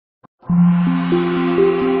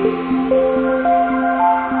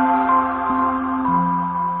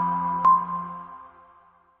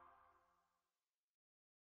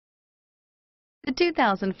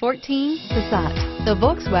2014 Passat. The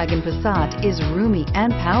Volkswagen Passat is roomy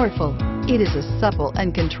and powerful. It is a supple and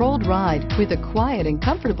controlled ride with a quiet and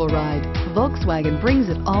comfortable ride. Volkswagen brings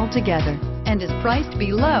it all together and is priced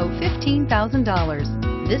below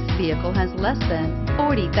 $15,000. This vehicle has less than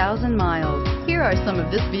 40,000 miles. Here are some of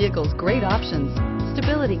this vehicle's great options: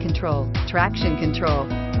 stability control, traction control,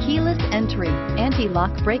 keyless entry,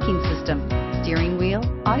 anti-lock braking system, steering wheel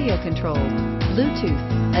audio controls, Bluetooth,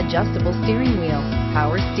 adjustable steering wheel,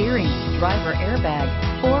 power steering, driver airbag,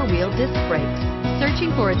 four-wheel disc brakes.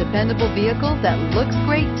 Searching for a dependable vehicle that looks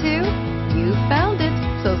great too? You found it,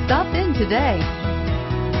 so stop in today.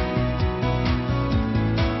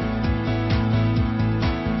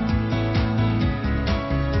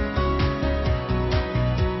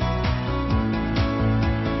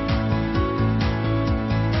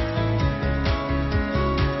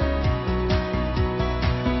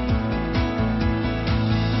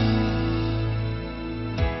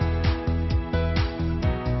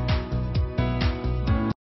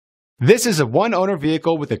 This is a one-owner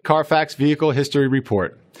vehicle with a Carfax Vehicle History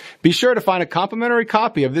Report. Be sure to find a complimentary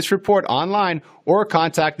copy of this report online or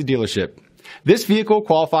contact the dealership. This vehicle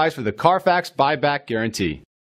qualifies for the Carfax Buyback Guarantee.